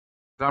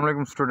अस्सलाम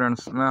वालेकुम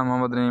स्टूडेंट्स, मैं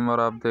मोहम्मद नईम और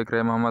आप देख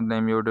रहे हैं Mohammad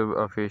Naeem YouTube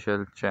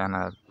official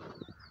channel.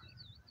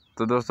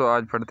 तो दोस्तों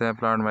आज पढ़ते हैं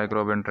plant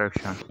microbe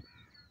interaction.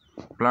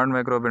 Plant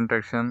microbe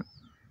interaction.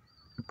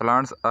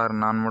 Plants are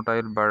non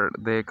motile but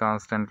they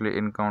constantly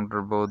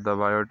encounter both the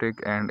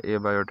biotic and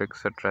abiotic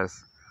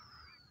stress.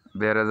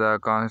 There is a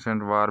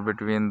constant war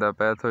between the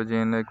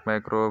pathogenic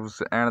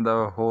microbes and the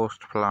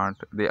host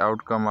plant, the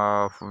outcome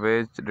of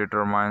which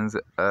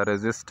determines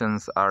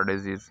resistance or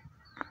disease.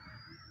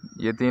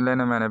 ये 3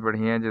 लाइनें मैंने पढ़ी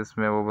हैं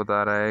जिसमें वो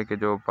बता रहा है कि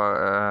जो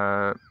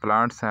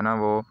प्लांट्स हैं ना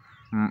वो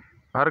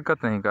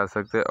हरकत नहीं कर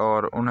सकते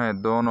और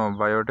उन्हें दोनों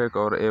बायोटिक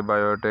और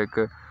एबायोटिक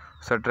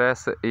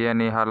स्ट्रेस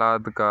यानी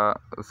हालात का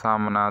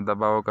सामना,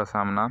 दबाव का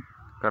सामना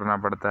करना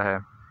पड़ता है।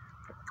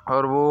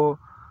 और वो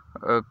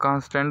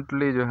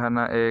कॉन्स्टेंटली जो है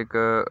ना एक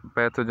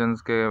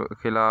पैथोजेंस के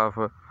ख़िलाफ़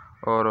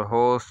और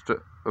होस्ट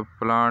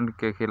प्लांट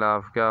के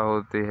ख़िलाफ़ क्या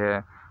होती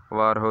है,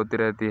 वार होती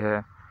रहती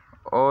है।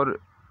 और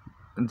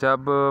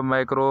जब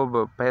माइक्रोब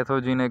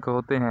पैथोजेनिक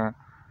होते हैं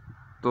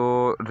तो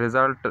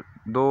रिज़ल्ट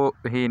दो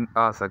ही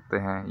आ सकते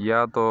हैं,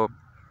 या तो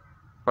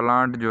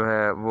प्लांट जो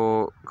है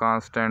वो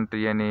कांस्टेंट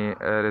यानी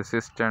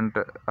रेसिस्टेंट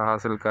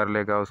हासिल कर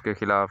लेगा उसके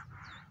ख़िलाफ़,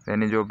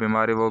 यानी जो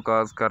बीमारी वो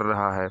काज कर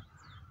रहा है,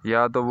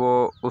 या तो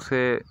वो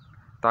उसे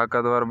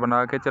ताकतवर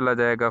बना के चला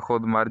जाएगा,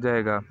 ख़ुद मर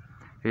जाएगा,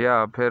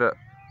 या फिर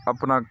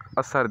अपना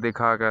असर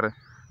दिखाकर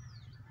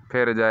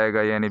फिर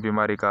जाएगा यानी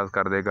बीमारी काज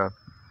कर देगा।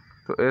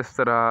 तो इस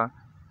तरह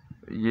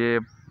ये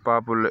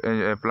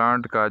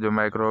प्लांट का जो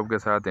माइक्रोब के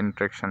साथ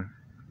interaction.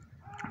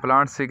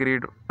 Plant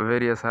secret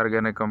various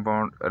organic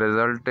compound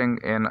resulting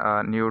in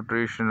a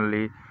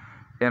nutritionally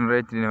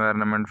enriched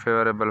environment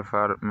favorable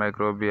for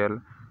microbial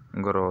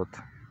growth.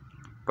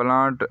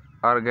 Plant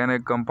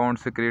organic compound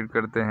secrete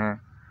करते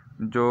हैं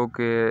जो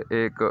कि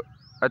एक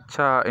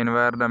अच्छा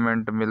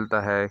इन्वायरमेंट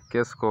मिलता है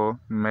किसको,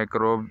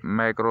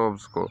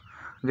 माइक्रोब्स को,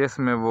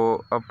 जिसमें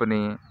वो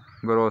अपनी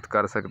ग्रोथ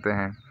कर सकते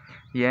हैं।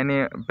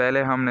 यानी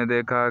पहले हमने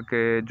देखा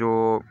कि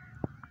जो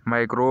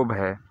माइक्रोब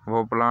है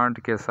वो प्लांट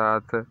के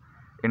साथ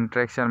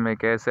इंट्रैक्शन में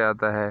कैसे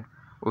आता है,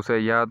 उसे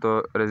या तो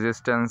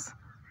रेजिस्टेंस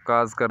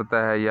काज करता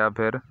है या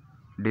फिर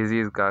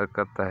डिजीज़ काज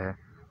करता है।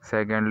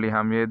 सेकेंडली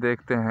हम ये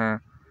देखते हैं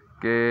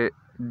कि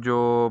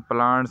जो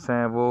प्लांट्स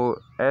हैं वो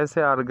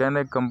ऐसे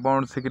ऑर्गेनिक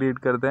कंपाउंड सिक्रीट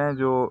करते हैं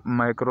जो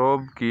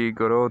माइक्रोब की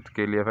ग्रोथ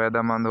के लिए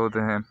फ़ायदेमंद होते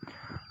हैं।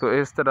 तो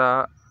इस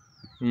तरह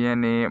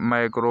यानी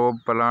माइक्रोब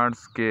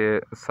प्लांट्स के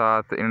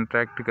साथ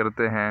इंटरेक्ट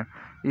करते हैं,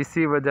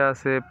 इसी वजह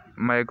से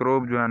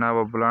माइक्रोब जो है ना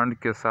वो प्लांट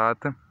के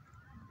साथ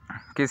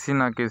किसी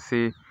न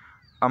किसी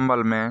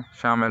अमल में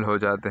शामिल हो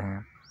जाते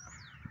हैं।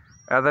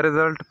 As a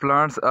result,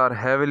 plants are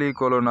heavily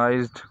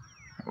colonized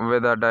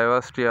with a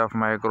diversity of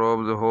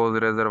microbes whose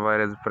reservoir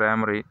is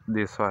primary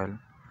the soil.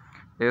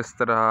 इस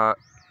तरह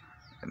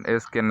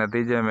इसके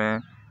नतीजे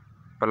में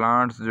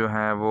प्लांट्स जो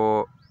हैं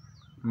वो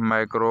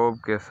माइक्रोब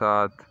के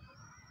साथ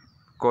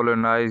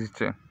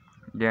कॉलोनाइज्ड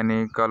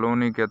यानी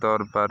कॉलोनी के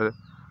तौर पर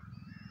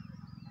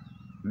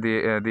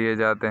दिए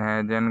जाते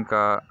हैं,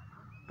 जिनका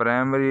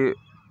प्राइमरी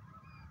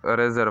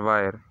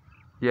रिजर्वायर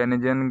यानी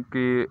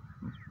जिनकी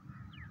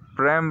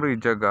प्राइमरी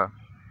जगह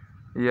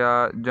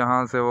या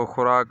जहाँ से वो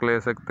खुराक ले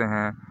सकते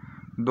हैं,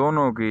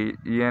 दोनों की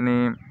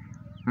यानी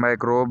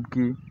माइक्रोब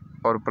की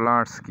और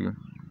प्लांट्स की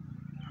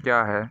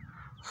क्या है,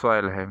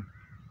 सॉइल है।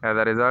 एज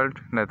अ रिज़ल्ट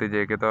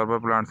नतीजे के तौर पर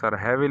प्लांट्स आर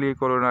हैवीली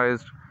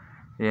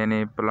कॉलोनाइज्ड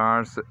यानी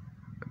प्लांट्स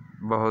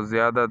बहुत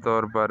ज़्यादा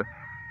तौर पर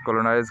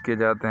कॉलोनाइज किए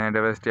जाते हैं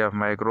diversity of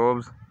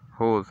microbes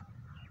whose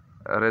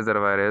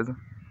reservoir is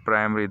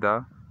primary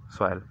the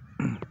soil.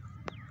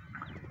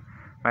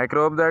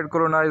 Microbes that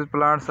colonize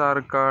plants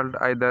are called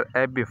either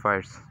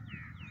epiphytes.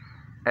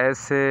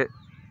 ऐसे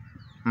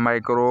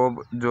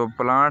माइक्रोब जो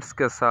प्लांट्स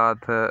के साथ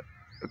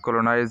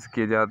कॉलोनाइज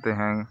किए जाते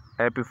हैं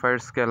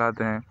एपिफाइट्स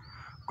कहलाते हैं।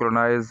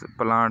 Colonise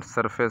plant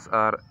surface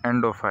are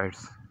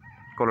एंडोफाइट्स,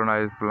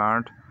 colonise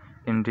plant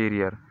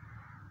interior.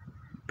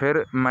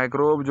 फिर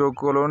माइक्रोब जो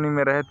कॉलोनी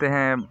में रहते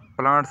हैं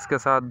प्लांट्स के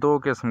साथ दो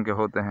किस्म के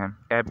होते हैं,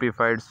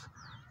 एपिफाइट्स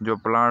जो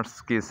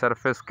प्लांट्स की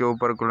सरफेस के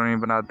ऊपर कॉलोनी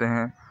बनाते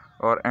हैं,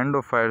 और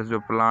एंडोफाइट्स जो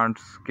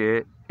प्लांट्स के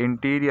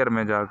इंटीरियर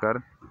में जाकर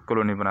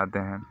कॉलोनी बनाते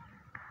हैं।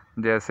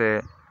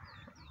 जैसे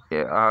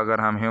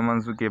अगर हम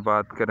ह्यूमंस की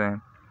बात करें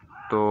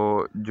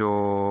तो जो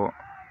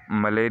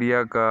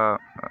मलेरिया का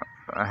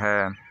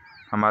है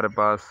हमारे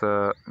पास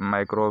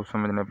माइक्रोब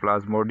समझ लें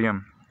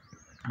प्लाज्मोडियम,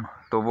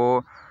 तो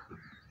वो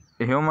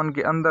ह्यूमन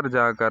के अंदर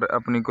जाकर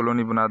अपनी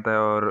कॉलोनी बनाता है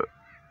और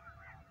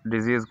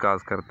डिजीज़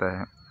काज करता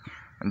है।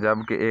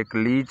 जबकि एक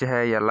लीच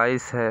है या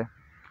लाइस है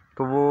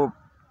तो वो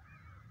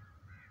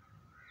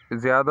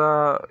ज़्यादा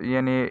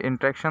यानी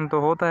इंट्रैक्शन तो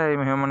होता है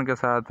ह्यूमन के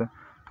साथ,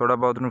 थोड़ा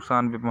बहुत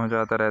नुकसान भी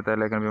पहुंचाता रहता है,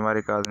 लेकिन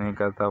बीमारी काज नहीं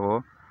करता।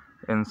 वो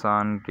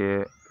इंसान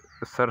के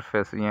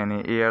सरफेस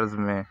यानी एयर्स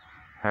में,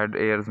 हेड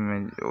एयर्स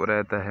में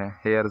रहता है,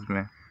 हेयर्स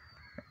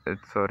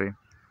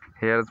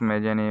में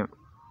यानी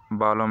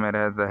बालों में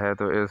रहता है,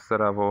 तो इस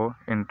तरह वो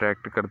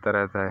इंट्रैक्ट करता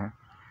रहता है।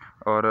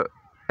 और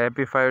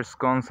एपिफाइट्स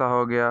कौन सा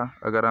हो गया,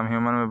 अगर हम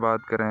ह्यूमन में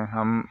बात करें,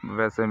 हम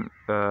वैसे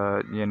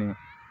यानी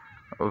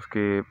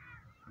उसकी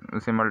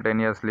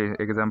सिमल्टेनियसली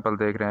एग्जांपल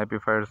देख रहे हैं।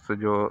 एपीफाइट्स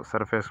जो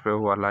सरफेस पे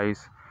हुआ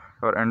लाइस,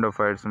 और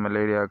एंडोफाइट्स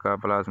मलेरिया का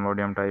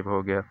प्लाज्मोडियम टाइप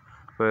हो गया।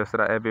 तो इस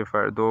तरह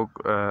एपीफाइट दो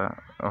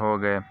हो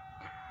गए।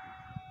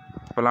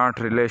 प्लांट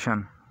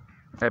रिलेशन,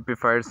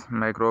 एपीफाइट्स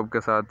माइक्रोब के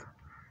साथ,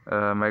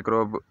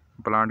 माइक्रोब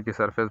प्लांट की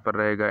सरफेस पर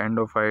रहेगा।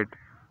 Endophyte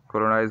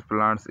colonise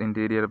plants,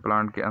 interior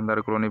plant के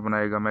अंदर कॉलोनी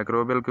बनाएगा।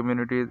 Microbial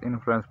communities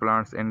influence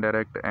plants in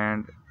direct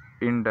and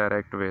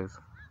indirect veg.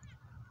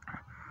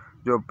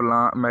 जो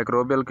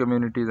माइक्रोबियल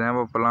कम्युनिटीज़ हैं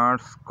वो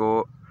प्लांट्स को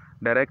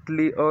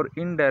डायरेक्टली और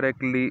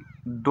इनडायरेक्टली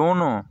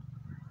दोनों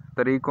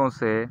तरीक़ों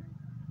से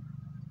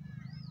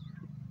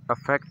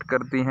अफेक्ट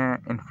करती हैं,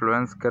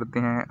 इन्फ्लुएंस करती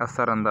हैं,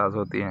 असरअंदाज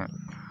होती हैं।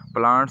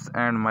 Plants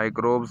and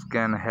microbes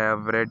can have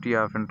variety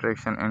of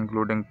interaction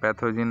including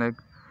pathogenic,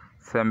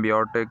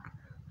 symbiotic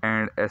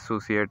and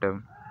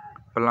associative.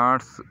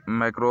 Plants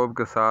microbe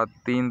के साथ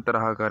 3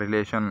 तरह का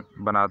रिलेशन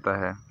बनाता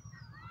है।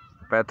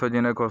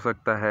 पैथोजेनिक हो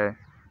सकता है,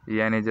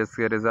 यानी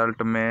जिसके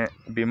रिज़ल्ट में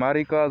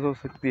बीमारी काज हो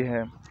सकती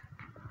है।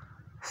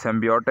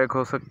 सिम्बियोटिक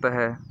हो सकता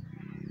है,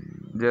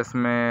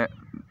 जिसमें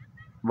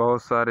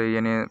बहुत सारे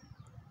यानी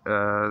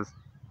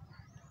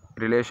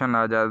रिलेशन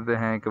आ जाते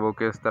हैं कि वो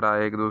किस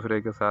तरह एक दूसरे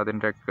के साथ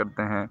इंटरेक्ट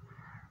करते हैं।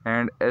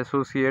 एंड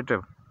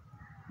एसोसिएटिव,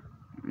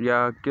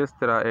 या किस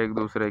तरह एक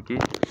दूसरे की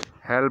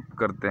हेल्प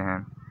करते हैं।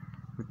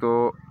 तो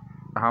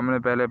हमने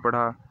पहले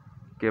पढ़ा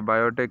कि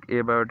बायोटिक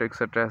एबायोटिक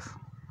स्ट्रेस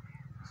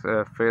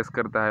फेस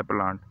करता है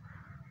प्लांट,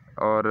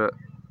 और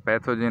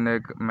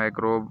पैथोजेनिक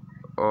माइक्रोब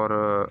और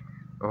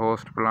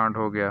होस्ट प्लांट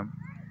हो गया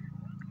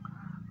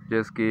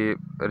जिसकी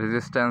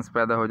रेजिस्टेंस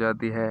पैदा हो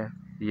जाती है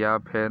या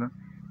फिर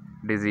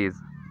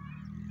disease.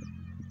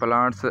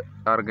 Plants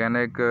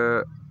organic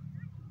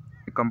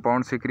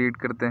compound secrete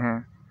करते हैं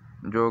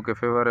जो कि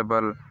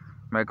फेवरेबल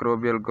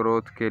माइक्रोबियल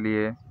ग्रोथ के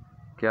लिए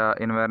क्या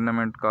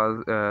इन्वायरमेंट का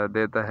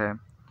देता है,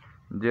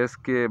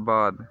 जिसके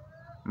बाद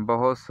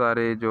बहुत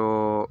सारे जो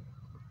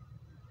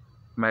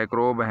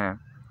माइक्रोब हैं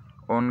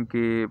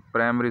उनकी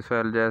प्राइमरी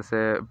सॉइल, जैसे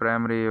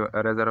प्राइमरी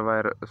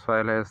रिजर्वायर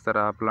सॉइल है, इस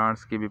तरह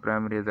प्लांट्स की भी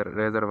प्राइमरी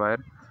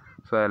रिजर्वायर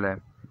सॉइल है।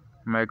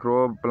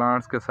 माइक्रोब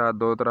प्लांट्स के साथ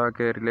 2 तरह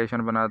के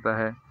रिलेशन बनाता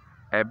है,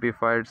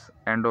 एपीफाइट्स,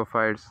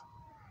 एंडोफाइट्स।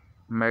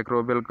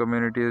 माइक्रोबियल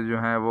कम्युनिटीज़ जो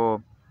हैं वो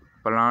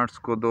प्लांट्स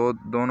को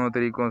दोनों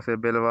तरीक़ों से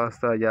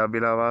बिलवास्ता या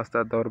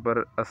बिलावास्ता तौर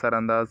पर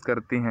असरअंदाज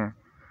करती हैं।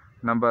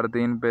 नंबर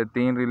 3 पे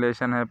 3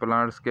 रिलेशन है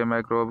प्लांट्स के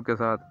माइक्रोब के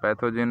साथ,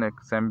 pathogenic,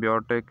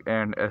 symbiotic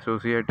and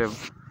associative.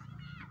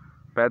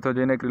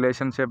 Pathogenic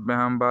relationship में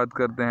हम बात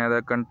करते हैं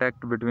the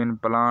contact between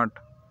plant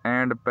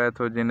and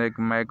pathogenic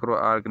micro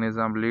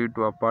organism lead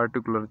to a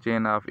particular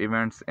chain of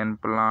events in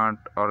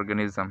plant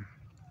organism.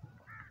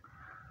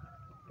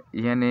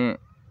 यानी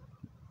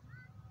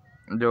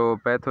जो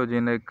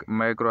पैथोजेनिक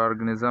माइक्रो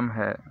ऑर्गेनिज्म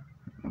है,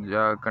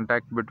 या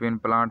contact between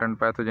plant and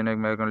pathogenic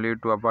micro lead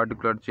to a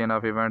particular chain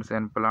of events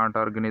in plant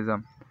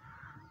organism.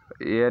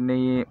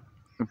 यानी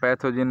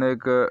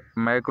pathogenic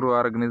micro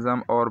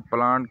organism और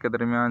plant के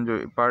दरमियान जो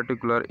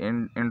particular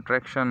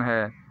interaction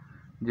है,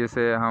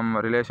 जिसे हम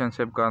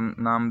रिलेशनशिप का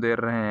नाम दे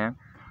रहे हैं,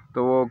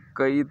 तो वो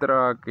कई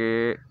तरह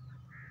के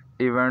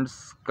इवेंट्स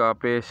का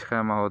पेश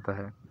खैमा होता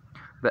है।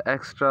 The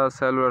extra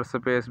cellular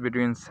space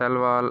between cell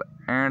wall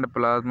and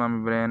plasma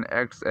membrane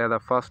acts as the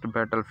first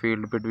battle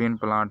field between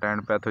plant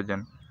and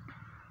pathogen.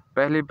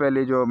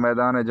 पहली जो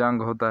मैदान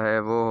जंग होता है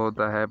वो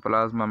होता है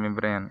प्लाज्मा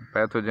मेम्ब्रेन,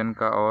 पैथोजन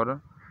का और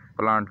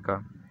प्लांट का।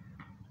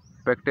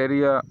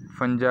 Bacteria,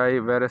 fungi,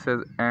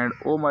 viruses and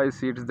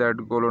ओमाइसीड्स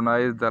that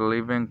colonize the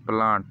living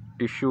plant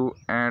tissue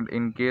and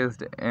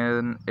engaged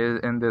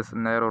in this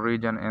narrow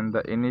region in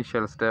the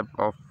initial step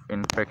of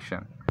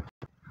infection।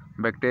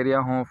 Bacteria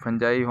हों,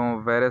 फंजाई हों,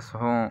 वायरस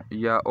हों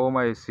या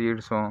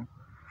ओमाइसीड्स हों,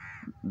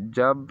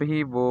 जब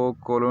भी वो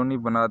कॉलोनी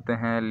बनाते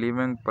हैं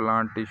लिविंग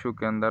प्लांट टिश्यू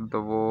के अंदर,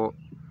 तो वो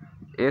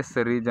इस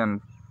रीजन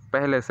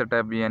पहले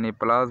स्टेप यानी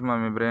प्लाज्मा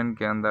मेम्ब्रेन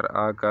के अंदर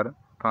आकर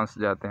फंस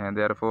जाते हैं।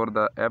 Therefore,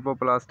 the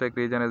apoplastic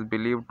region is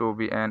believed to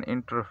be an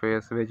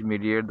interface which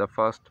mediates the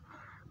first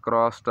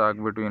crosstalk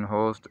between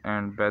host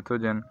and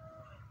pathogen।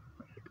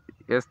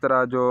 इस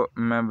तरह जो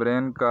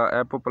मेम्ब्रेन का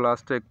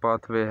एपोप्लास्टिक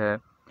पाथवे है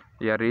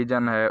या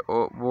रीजन है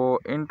वो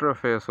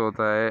इंटरफेस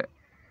होता है।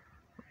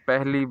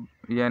 पहली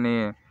यानी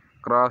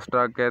क्रॉस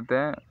टॉक कहते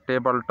हैं,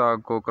 टेबल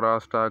टॉक को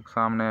क्रॉस टॉक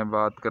सामने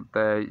बात करता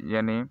है,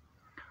 यानी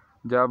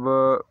जब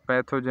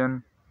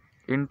पैथोजन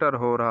इंटर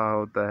हो रहा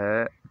होता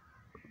है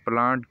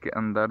प्लांट के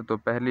अंदर तो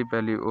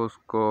पहली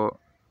उसको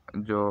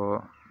जो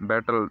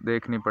बैटल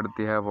देखनी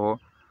पड़ती है वो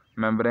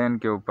मेम्ब्रेन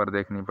के ऊपर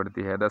देखनी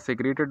पड़ती है। The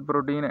secreted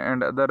protein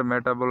and other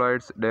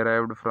metabolites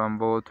derived from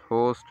both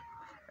host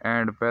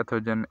and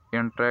pathogen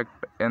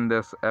interact in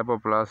this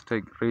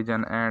apoplastic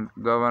reason and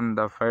govern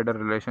the फाइडर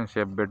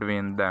relationship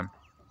between them.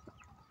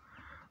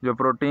 जो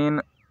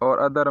प्रोटीन और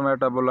अदर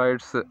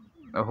मेटाबोलाइट्स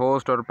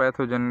होस्ट और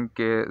पैथोजन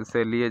के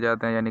से लिए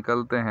जाते हैं या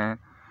निकलते हैं,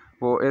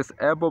 वो इस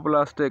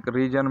एपोप्लास्टिक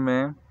रीजन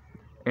में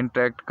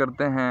इंटरेक्ट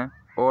करते हैं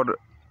और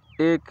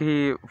एक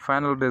ही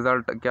फाइनल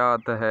रिज़ल्ट क्या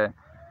आता है,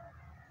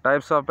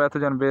 types of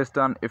pathogen based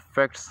on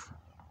effects.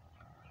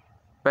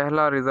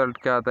 पहला रिज़ल्ट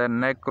क्या आता है,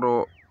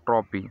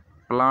 नेक्रोट्रॉपी।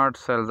 प्लांट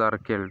सेल्स आर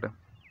किल्ड,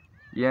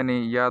 यानी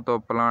या तो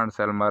प्लांट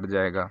सेल मर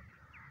जाएगा।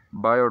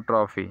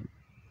 बायोट्रॉफी,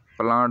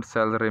 plant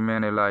cells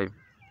remain alive,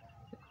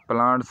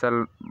 plant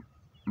cell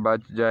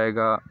बच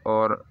जाएगा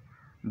और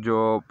जो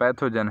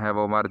पैथोजन है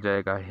वो मर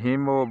जाएगा।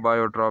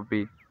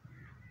 हीमोबायोट्रॉफी,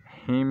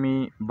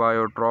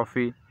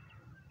 हीमीबायोट्रॉफी,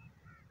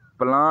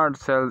 plant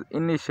cells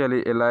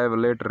initially alive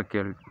letter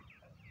killed,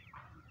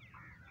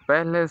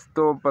 पहले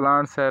तो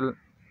प्लांट सेल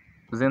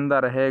ज़िंदा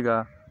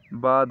रहेगा,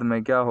 बाद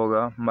में क्या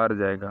होगा, मर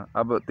जाएगा।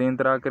 अब 3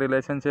 तरह के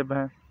रिलेशनशिप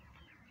हैं।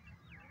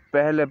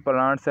 पहले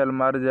प्लांट सेल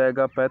मर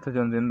जाएगा,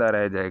 पैथोजन ज़िंदा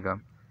रह जाएगा।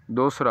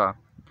 दूसरा,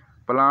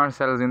 प्लांट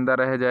सेल ज़िंदा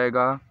रह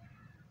जाएगा,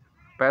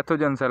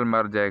 पैथोजन सेल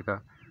मर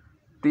जाएगा।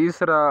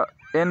 तीसरा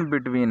इन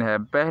बिटवीन है,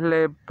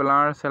 पहले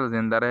प्लांट सेल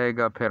ज़िंदा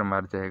रहेगा फिर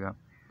मर जाएगा।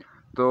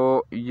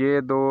 तो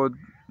ये 2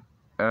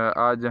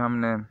 आज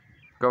हमने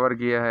कवर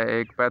किया है,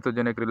 एक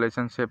पैथोजेनिक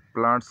रिलेशनशिप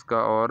प्लांट्स का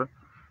और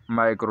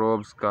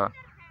माइक्रोब्स का।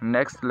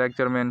 नेक्स्ट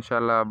लेक्चर में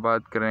इंशाल्लाह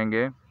बात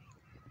करेंगे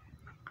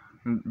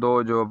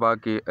 2 जो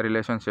बाकी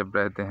रिलेशनशिप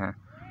रहते हैं।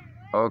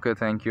 Okay,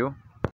 thank you.